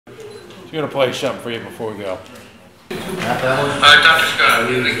She's going to play something for you before we go. Dr.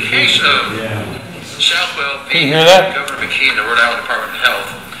 Scott, in the case of Southwell v. Governor McKee and the Rhode Island Department of Health,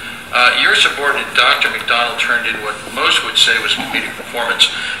 your subordinate, Dr. McDonald, turned in what most would say was comedic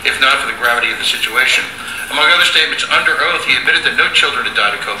performance, if not for the gravity of the situation. Among other statements, under oath, he admitted that no children had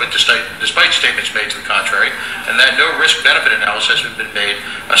died of COVID, despite statements made to the contrary, and that no risk-benefit analysis had been made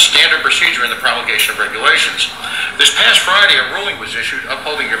a standard procedure in the promulgation of regulations. This past Friday, a ruling was issued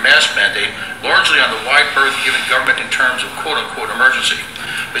upholding your mask mandate, largely on the wide berth given government in terms of quote-unquote emergency.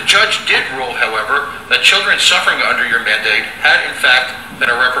 The judge did rule, however, that children suffering under your mandate had, in fact, been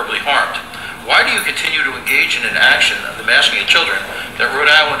irreparably harmed. Why do you continue to engage in an action of the masking of children that Rhode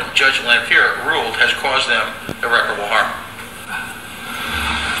Island Judge Lamphere ruled has caused them irreparable harm?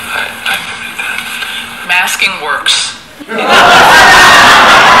 I believe that. Masking works.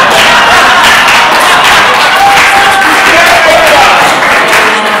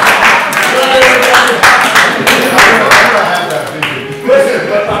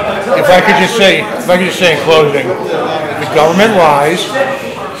 If I could just say in closing, the government lies.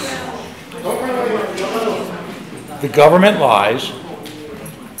 The government lies.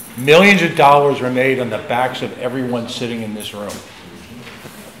 Millions of dollars were made on the backs of everyone sitting in this room.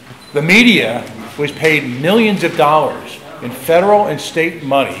 The media was paid millions of dollars in federal and state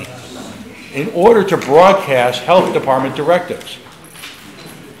money in order to broadcast health department directives.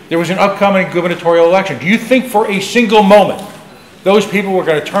 There was an upcoming gubernatorial election. Do you think for a single moment those people were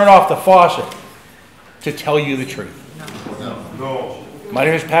going to turn off the faucet to tell you the truth? No. My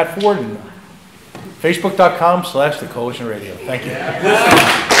name is Pat Ford, and Facebook.com/The Coalition Radio. Thank you.